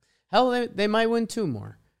basketball game. Hell, they might win 2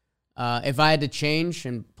 more. If I had to change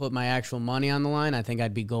and put my actual money on the line, I think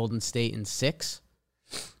I'd be Golden State in 6.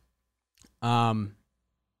 That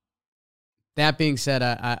being said,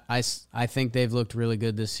 I think they've looked really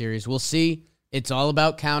good this series. We'll see. It's all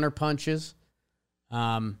about counter punches.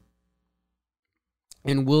 And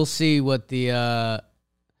we'll see what the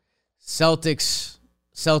Celtics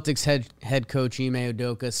head coach Ime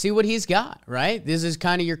Udoka, see what he's got, right? This is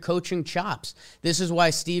kind of your coaching chops. This is why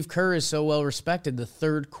Steve Kerr is so well respected, the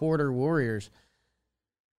third quarter Warriors.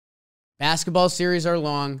 Basketball series are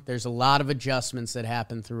long. There's a lot of adjustments that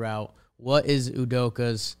happen throughout. What is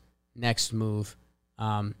Udoka's next move?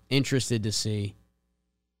 Interested to see.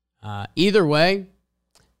 Either way,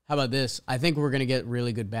 how about this? I think we're going to get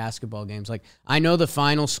really good basketball games. I know the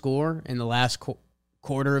final score in the last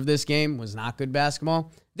quarter of this game was not good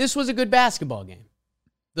basketball. This was a good basketball game.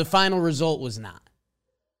 The final result was not.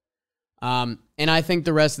 And I think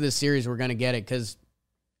the rest of this series we're going to get it, because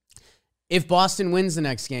if Boston wins the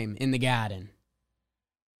next game in the Garden,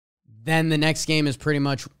 then the next game is pretty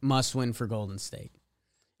much must win for Golden State.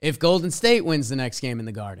 If Golden State wins the next game in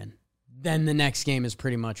the Garden, then the next game is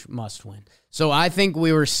pretty much must win. So I think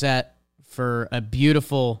we were set for a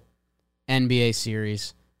beautiful NBA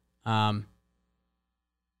series.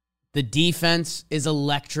 The defense is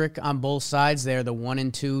electric on both sides. They're the 1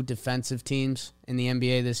 and 2 defensive teams in the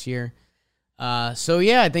NBA this year. So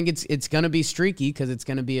yeah, I think it's going to be streaky because it's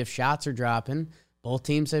going to be if shots are dropping. Both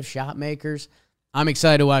teams have shot makers. I'm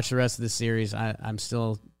excited to watch the rest of the series. I'm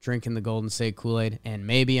still drinking the Golden State Kool-Aid, and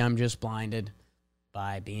maybe I'm just blinded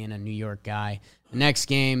by being a New York guy. The next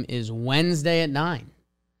game is Wednesday at 9.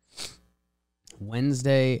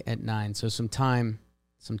 Wednesday at 9. So some time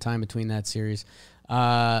between that series.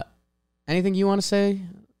 Anything you want to say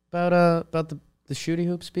about the shooty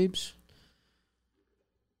hoops, Beebs?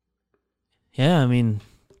 Yeah, I mean,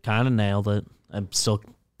 kind of nailed it. I'm still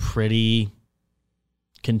pretty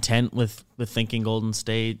content with thinking Golden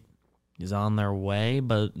State is on their way,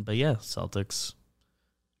 but yeah, Celtics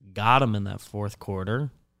got them in that fourth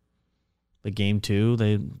quarter. The game 2,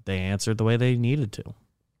 they answered the way they needed to.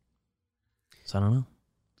 So I don't know.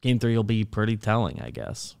 Game 3 will be pretty telling, I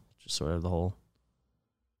guess. Just sort of the whole.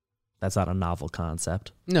 That's not a novel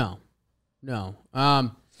concept. No.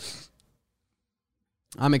 I'm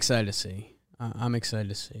excited to see.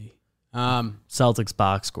 Celtics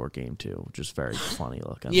box score game 2, which is very funny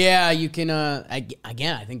looking. Yeah, you can.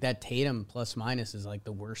 Again, I think that Tatum plus minus is like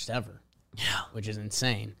the worst ever. Yeah, which is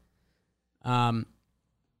insane.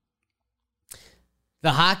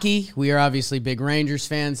 The hockey, we are obviously big Rangers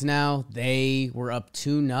fans now. They were up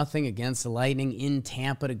 2-0 against the Lightning in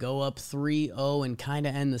Tampa to go up 3-0 and kind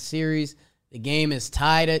of end the series. The game is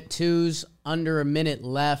tied at 2s, under a minute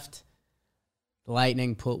left. The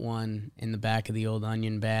Lightning put one in the back of the old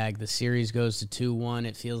onion bag. The series goes to 2-1.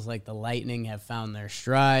 It feels like the Lightning have found their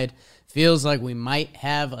stride. Feels like we might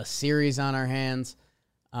have a series on our hands.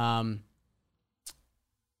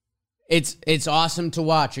 It's awesome to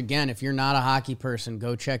watch. Again, if you're not a hockey person,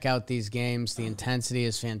 go check out these games. The intensity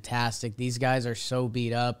is fantastic. These guys are so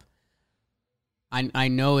beat up. I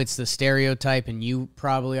know it's the stereotype, and you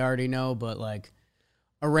probably already know, but like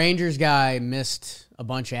a Rangers guy missed a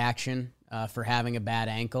bunch of action for having a bad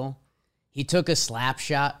ankle. He took a slap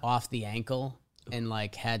shot off the ankle and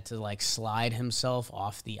like had to like slide himself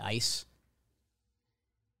off the ice.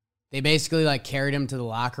 They basically like carried him to the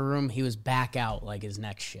locker room. He was back out like his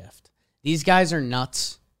next shift. These guys are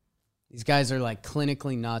nuts. These guys are like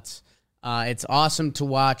clinically nuts. It's awesome to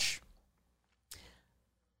watch.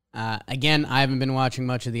 Again, I haven't been watching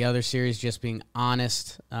much of the other series, just being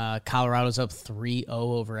honest. Colorado's up 3-0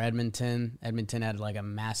 over Edmonton. Edmonton had like a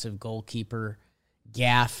massive goalkeeper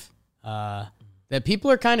gaffe that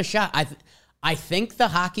people are kind of shocked. I think the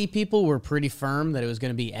hockey people were pretty firm that it was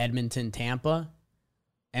going to be Edmonton-Tampa.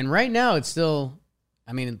 And right now it's still,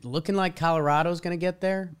 I mean, looking like Colorado's going to get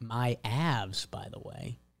there. My Avs, by the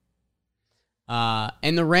way.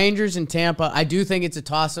 And the Rangers in Tampa, I do think it's a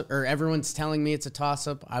toss-up, or everyone's telling me it's a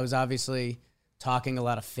toss-up. I was obviously talking a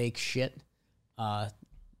lot of fake shit on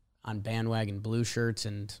bandwagon blue shirts,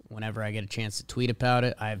 and whenever I get a chance to tweet about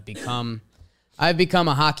it, I've become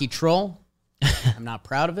a hockey troll. I'm not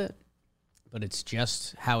proud of it, but it's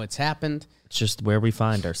just how it's happened. It's just where we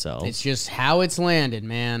find ourselves. It's just how it's landed,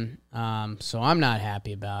 man. So I'm not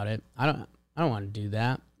happy about it. I don't want to do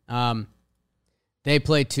that. They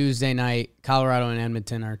play Tuesday night. Colorado and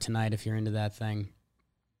Edmonton are tonight if you're into that thing.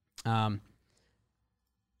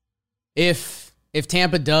 If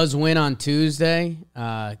Tampa does win on Tuesday,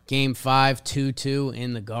 Game 5, 2-2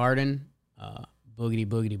 in the Garden, boogity,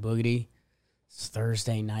 boogity, boogity. It's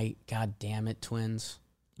Thursday night. God damn it, Twins.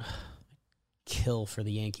 Kill for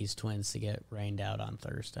the Yankees Twins to get rained out on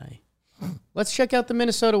Thursday. Let's check out the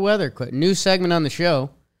Minnesota weather quick. New segment on the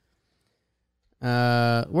show.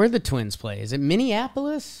 Where the Twins play? Is it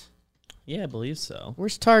Minneapolis? Yeah, I believe so.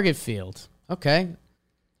 Where's Target Field? Okay.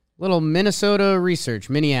 Little Minnesota research.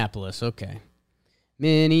 Minneapolis. Okay.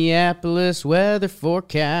 Minneapolis weather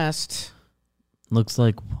forecast. Looks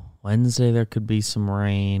like Wednesday there could be some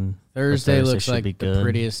rain. Thursday looks like the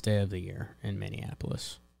prettiest day of the year in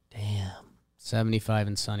Minneapolis. Damn. 75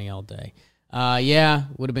 and sunny all day. Yeah,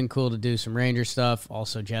 would have been cool to do some Ranger stuff.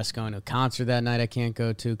 Also, Jess going to a concert that night I can't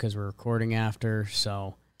go to because we're recording after.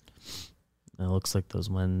 So it looks like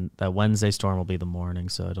that Wednesday storm will be the morning,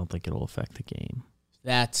 so I don't think it'll affect the game.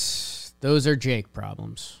 Those are Jake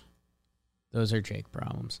problems. That's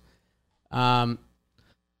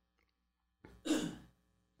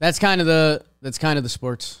kind of the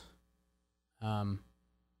sports.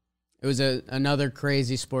 It was another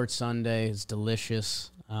crazy sports Sunday. It's delicious.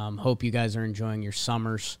 Hope you guys are enjoying your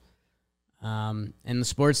summers. And the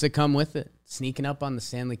sports that come with it. Sneaking up on the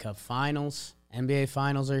Stanley Cup Finals. NBA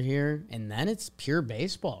Finals are here. And then it's pure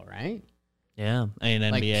baseball, right? Yeah.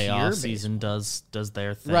 And Like NBA pure offseason does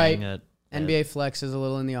their thing. Right. NBA flexes a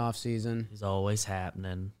little in the offseason. Is always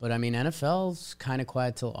happening. But, I mean, NFL's kind of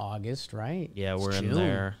quiet till August, right? Yeah, It's we're in June.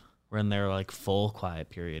 there. We're in their like full quiet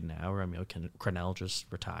period now. Romeo Crennel just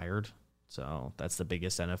retired, so that's the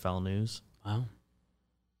biggest NFL news. Wow.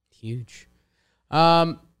 Huge.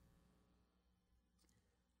 I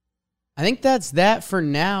think that's that for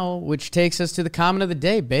now, which takes us to the comment of the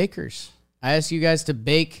day, bakers. I asked you guys to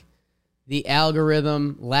bake the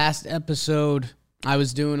algorithm. Last episode, I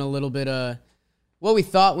was doing a little bit of what we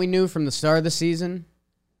thought we knew from the start of the season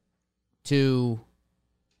to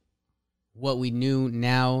what we knew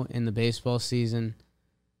now in the baseball season.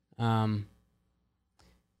 Ben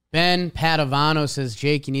Padovano says,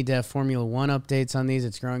 Jake, you need to have Formula One updates on these.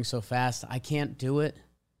 It's growing so fast. I can't do it.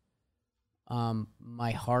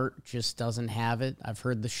 My heart just doesn't have it. I've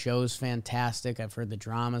heard the show's fantastic. I've heard the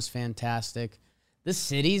drama's fantastic. The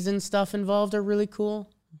cities and stuff involved are really cool.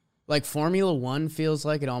 Like Formula One feels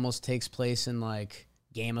like it almost takes place in like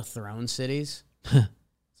Game of Thrones cities.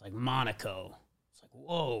 It's like Monaco. It's like,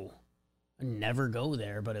 whoa. I never go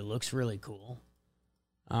there, but it looks really cool.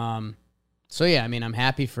 So yeah, I mean, I'm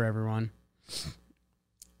happy for everyone.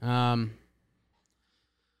 Tom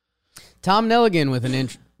Nelligan with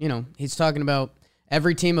he's talking about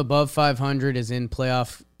every team above 500 is in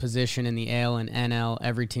playoff position in the AL and NL.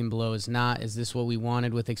 Every team below is not. Is this what we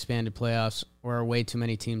wanted with expanded playoffs, or are way too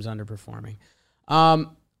many teams underperforming?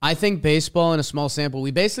 I think baseball in a small sample, we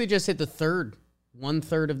basically just hit the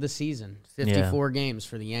 1/3 of the season, 54 games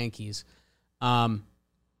for the Yankees.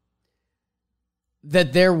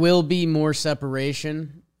 That there will be more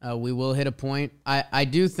separation. We will hit a point. I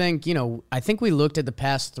do think, I think we looked at the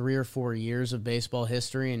past 3 or 4 years of baseball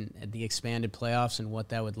history and at the expanded playoffs and what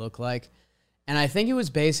that would look like. And I think it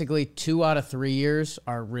was basically 2 out of 3 years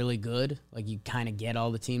are really good. Like you kind of get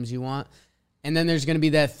all the teams you want. And then there's going to be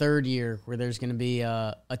that third year where there's going to be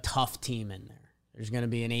a tough team in there. There's going to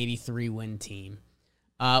be an 83-win team.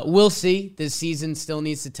 We'll see. This season still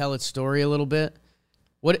needs to tell its story a little bit.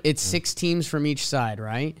 It's 6 teams from each side,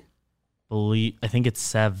 right? I think it's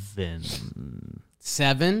 7.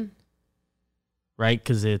 7? Right?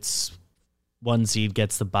 Because it's 1 seed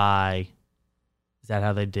gets the bye. Is that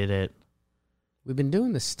how they did it? We've been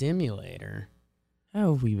doing the stimulator.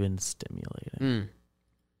 How have we been stimulating?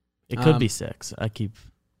 It could be 6. I keep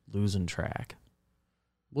losing track.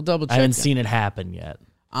 We'll double check. I haven't seen it happen yet.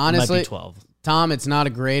 Honestly, it might be 12. Tom, it's not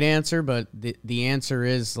a great answer, but the answer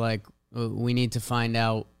is like we need to find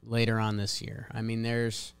out later on this year. I mean,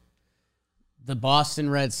 there's the Boston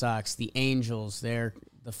Red Sox, the Angels, they're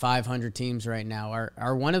the 500 teams right now.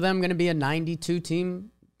 Are one of them going to be a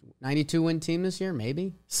 92-win team this year?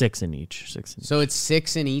 Maybe 6 in each. So it's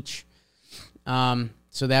 6 in each.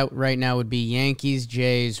 So that right now would be Yankees,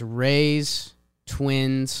 Jays, Rays,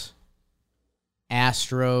 Twins,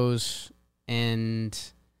 Astros, and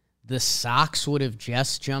the Sox would have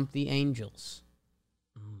just jumped the Angels.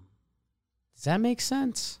 Does that make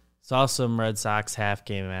sense? Saw some Red Sox half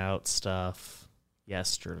game out stuff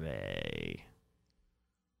yesterday.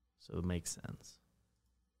 So it makes sense.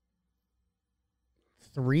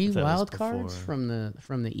 3 wild cards from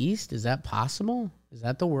the East? Is that possible? Is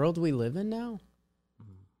that the world we live in now?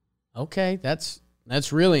 Okay, that's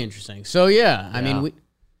really interesting. So yeah, I mean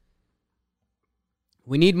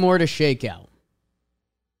we need more to shake out.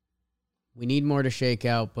 We need more to shake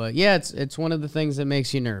out, but yeah, it's one of the things that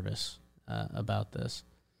makes you nervous about this.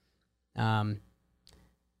 Ben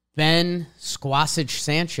Squassage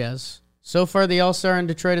Sanchez. So far, the All-Star in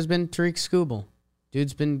Detroit has been Tariq Skubal.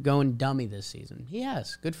 Dude's been going dummy this season. He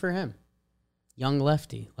has. Good for him. Young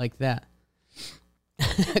lefty like that.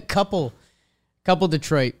 A couple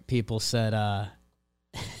Detroit people said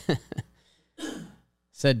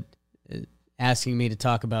asking me to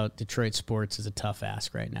talk about Detroit sports is a tough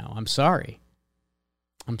ask right now. I'm sorry.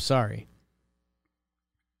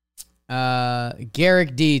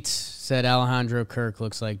 Garrick Dietz said Alejandro Kirk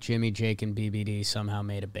looks like Jimmy, Jake, and BBD somehow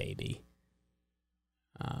made a baby.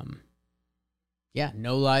 Yeah,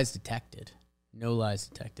 no lies detected. No lies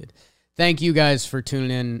detected. Thank you guys for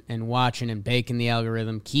tuning in and watching and baking the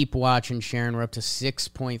algorithm. Keep watching, sharing. We're up to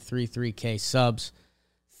 6.33K subs.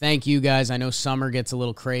 Thank you guys. I know summer gets a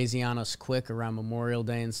little crazy on us quick around Memorial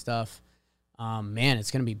Day and stuff. Man,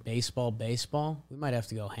 it's going to be baseball. We might have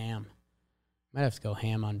to go ham. Might have to go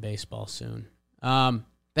ham on baseball soon.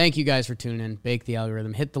 Thank you guys for tuning in. Bake the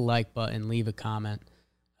algorithm. Hit the like button. Leave a comment.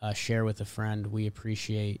 Share with a friend. We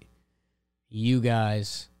appreciate you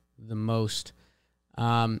guys the most.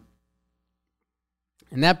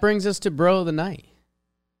 And that brings us to Bro of the Night.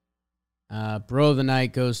 Bro of the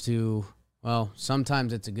Night goes to, well,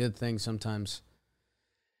 sometimes it's a good thing, sometimes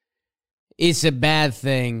it's a bad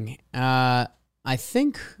thing. I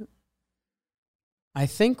think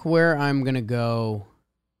where I'm going to go,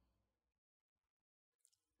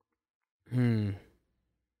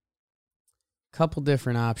 couple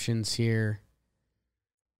different options here.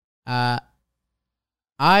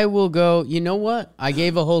 I will go, you know what? I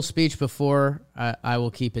gave a whole speech before. I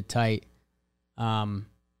will keep it tight. And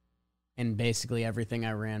basically everything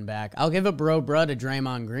I ran back. I'll give a bruh to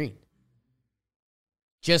Draymond Green.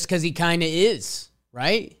 Just because he kind of is,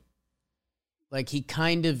 right? Like, he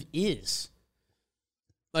kind of is.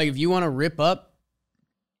 Like, if you want to rip up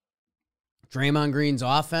Draymond Green's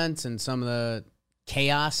offense and some of the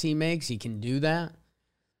chaos he makes, he can do that.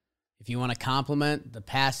 If you want to compliment the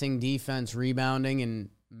passing, defense, rebounding, and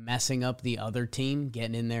messing up the other team,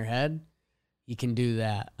 getting in their head, you can do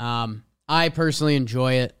that. I personally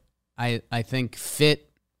enjoy it. I think fit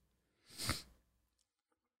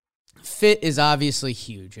is obviously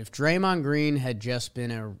huge. If Draymond Green had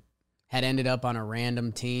ended up on a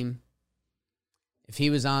random team, if he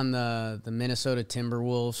was on the Minnesota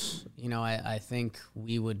Timberwolves, I think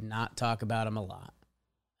we would not talk about him a lot.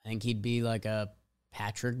 I think he'd be like a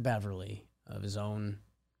Patrick Beverley of his own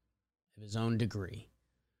degree.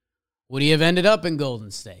 Would he have ended up in Golden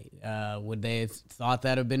State? Would they have thought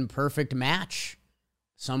that would have been a perfect match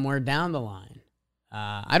somewhere down the line?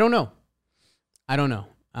 I don't know.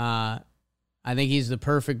 I think he's the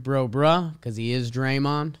perfect bruh because he is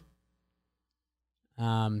Draymond.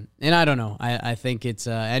 And I don't know. I think it's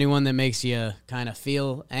anyone that makes you kind of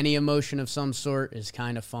feel any emotion of some sort is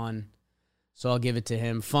kind of fun. So I'll give it to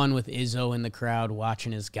him. Fun with Izzo in the crowd,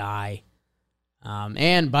 watching his guy.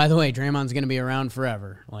 And by the way, Draymond's going to be around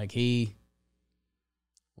forever. Like,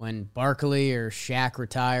 when Barkley or Shaq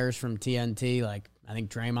retires from TNT, I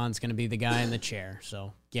think Draymond's going to be the guy in the chair.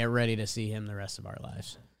 So get ready to see him the rest of our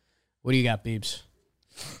lives. What do you got, Beebs?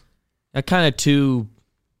 Kind of two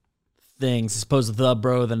things. I suppose the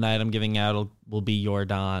bro of the night I'm giving out will be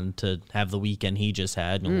Jordan to have the weekend he just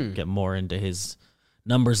had. And we'll get more into his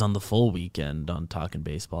numbers on the full weekend on Talking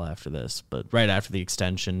Baseball after this. But right after the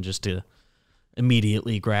extension, just to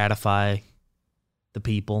immediately gratify the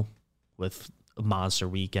people with a monster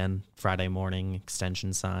weekend, Friday morning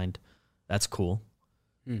extension signed. That's cool.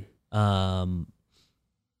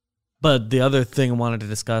 But the other thing I wanted to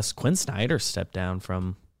discuss, Quinn Snyder stepped down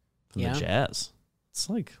from the Jazz. It's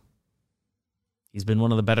like he's been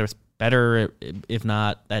one of the better, if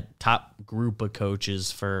not that top group of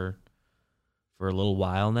coaches for a little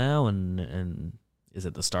while now, and is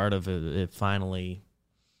at the start of it finally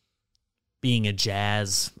being a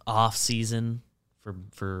Jazz off season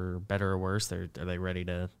for better or worse. Are they ready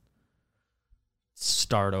to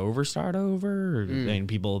start over? I mean,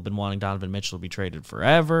 people have been wanting Donovan Mitchell to be traded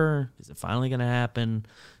forever. Is it finally going to happen?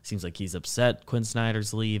 Seems like he's upset Quinn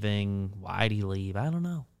Snyder's leaving. Why'd he leave? I don't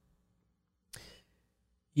know.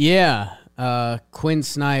 Yeah, Quinn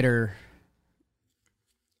Snyder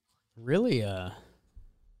really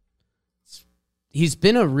he's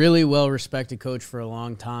been a really well-respected coach for a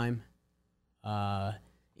long time.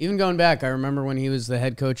 Even going back, I remember when he was the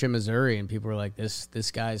head coach at Missouri, and people were like,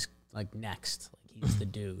 this guy's like next. Like, he's the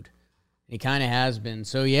dude. And he kind of has been.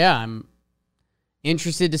 So, yeah, I'm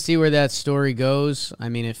interested to see where that story goes. I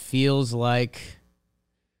mean, it feels like,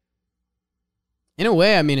 in a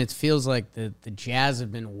way, it feels like the Jazz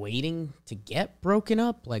have been waiting to get broken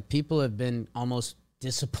up. Like, people have been almost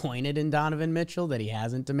disappointed in Donovan Mitchell that he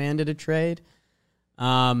hasn't demanded a trade.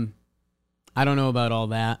 I don't know about all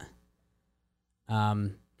that.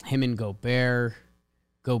 Him and Gobert.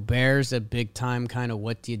 Gobert's a big time kind of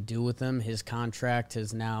what do you do with him? His contract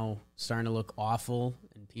is now starting to look awful,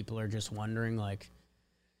 and people are just wondering, like,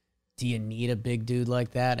 do you need a big dude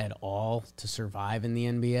like that at all to survive in the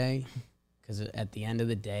NBA? Because at the end of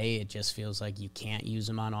the day, it just feels like you can't use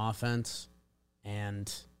him on offense,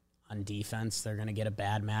 and on defense, they're going to get a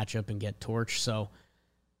bad matchup and get torched. So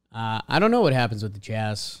I don't know what happens with the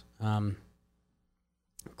Jazz.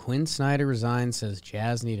 Quinn Snyder resigns, says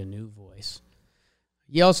Jazz need a new voice.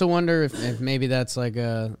 You also wonder if maybe that's like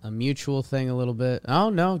a mutual thing a little bit. Oh,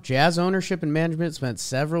 no. Jazz ownership and management spent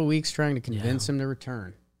several weeks trying to convince him to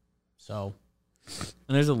return. So.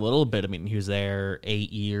 And there's a little bit. I mean, he was there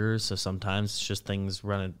 8 years, so sometimes it's just things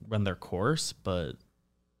run their course, but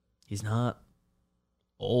he's not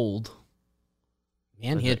old.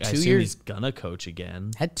 Man, he had 2 years. He's going to coach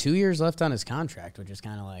again. Had 2 years left on his contract, which is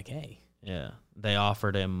kind of like, hey. Yeah. They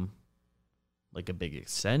offered him like a big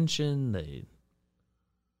extension.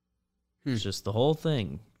 It's just the whole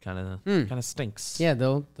thing. kind of stinks. Yeah,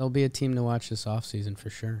 they'll be a team to watch this offseason for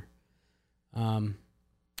sure. All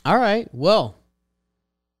right. Well,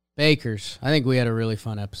 Bakers, I think we had a really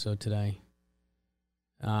fun episode today.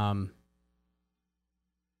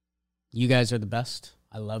 You guys are the best.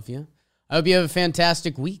 I love you. I hope you have a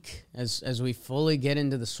fantastic week as we fully get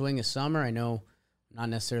into the swing of summer. I know I'm not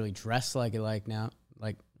necessarily dressed like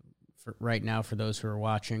right now for those who are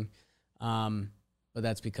watching. But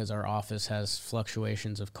that's because our office has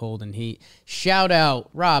fluctuations of cold and heat. Shout out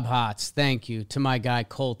Rob Hotz. Thank you to my guy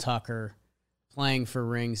Cole Tucker playing for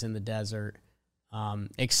Rings in the Desert.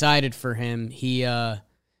 Excited for him. He,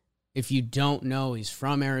 if you don't know, he's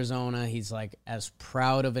from Arizona. He's like as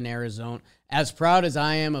proud of an Arizona, as proud as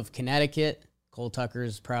I am of Connecticut. Cole Tucker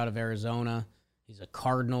is proud of Arizona. He's a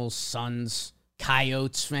Cardinals, Suns,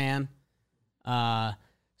 Coyotes fan.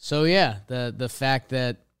 So yeah, the fact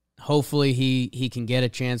that hopefully he can get a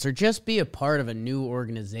chance or just be a part of a new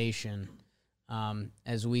organization,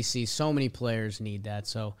 as we see so many players need that.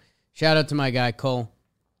 So shout out to my guy Cole.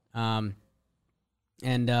 And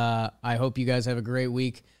I hope you guys have a great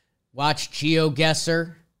week. Watch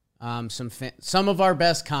GeoGuessr, some of our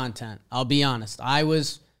best content. I'll be honest.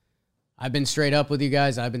 I've been straight up with you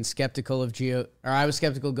guys. I've been skeptical of I was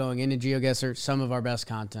skeptical going into GeoGuessr. Some of our best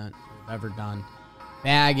content we've ever done.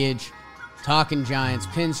 Baggage, Talking Giants,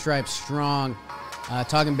 Pinstripes Strong,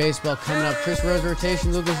 Talking Baseball coming up. Chris Rose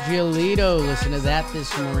rotation, Lucas Giolito. Listen to that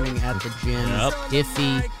this morning at the gym. Yep.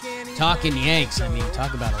 Iffy, Talking Yanks. I mean,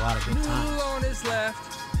 talk about a lot of good times.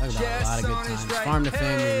 Talk about a lot of good times. Farm to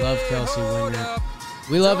Fame, we love Kelsey Winter.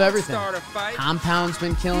 We love everything. Compound's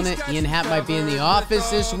been killing it. Ian Happ might be in the office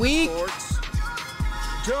this week.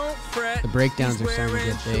 The breakdowns are starting to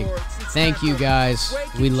get big. Thank you, guys.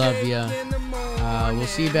 We love you. We'll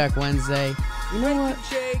see you back Wednesday. You know what?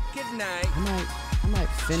 I might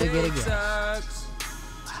finna get a guess.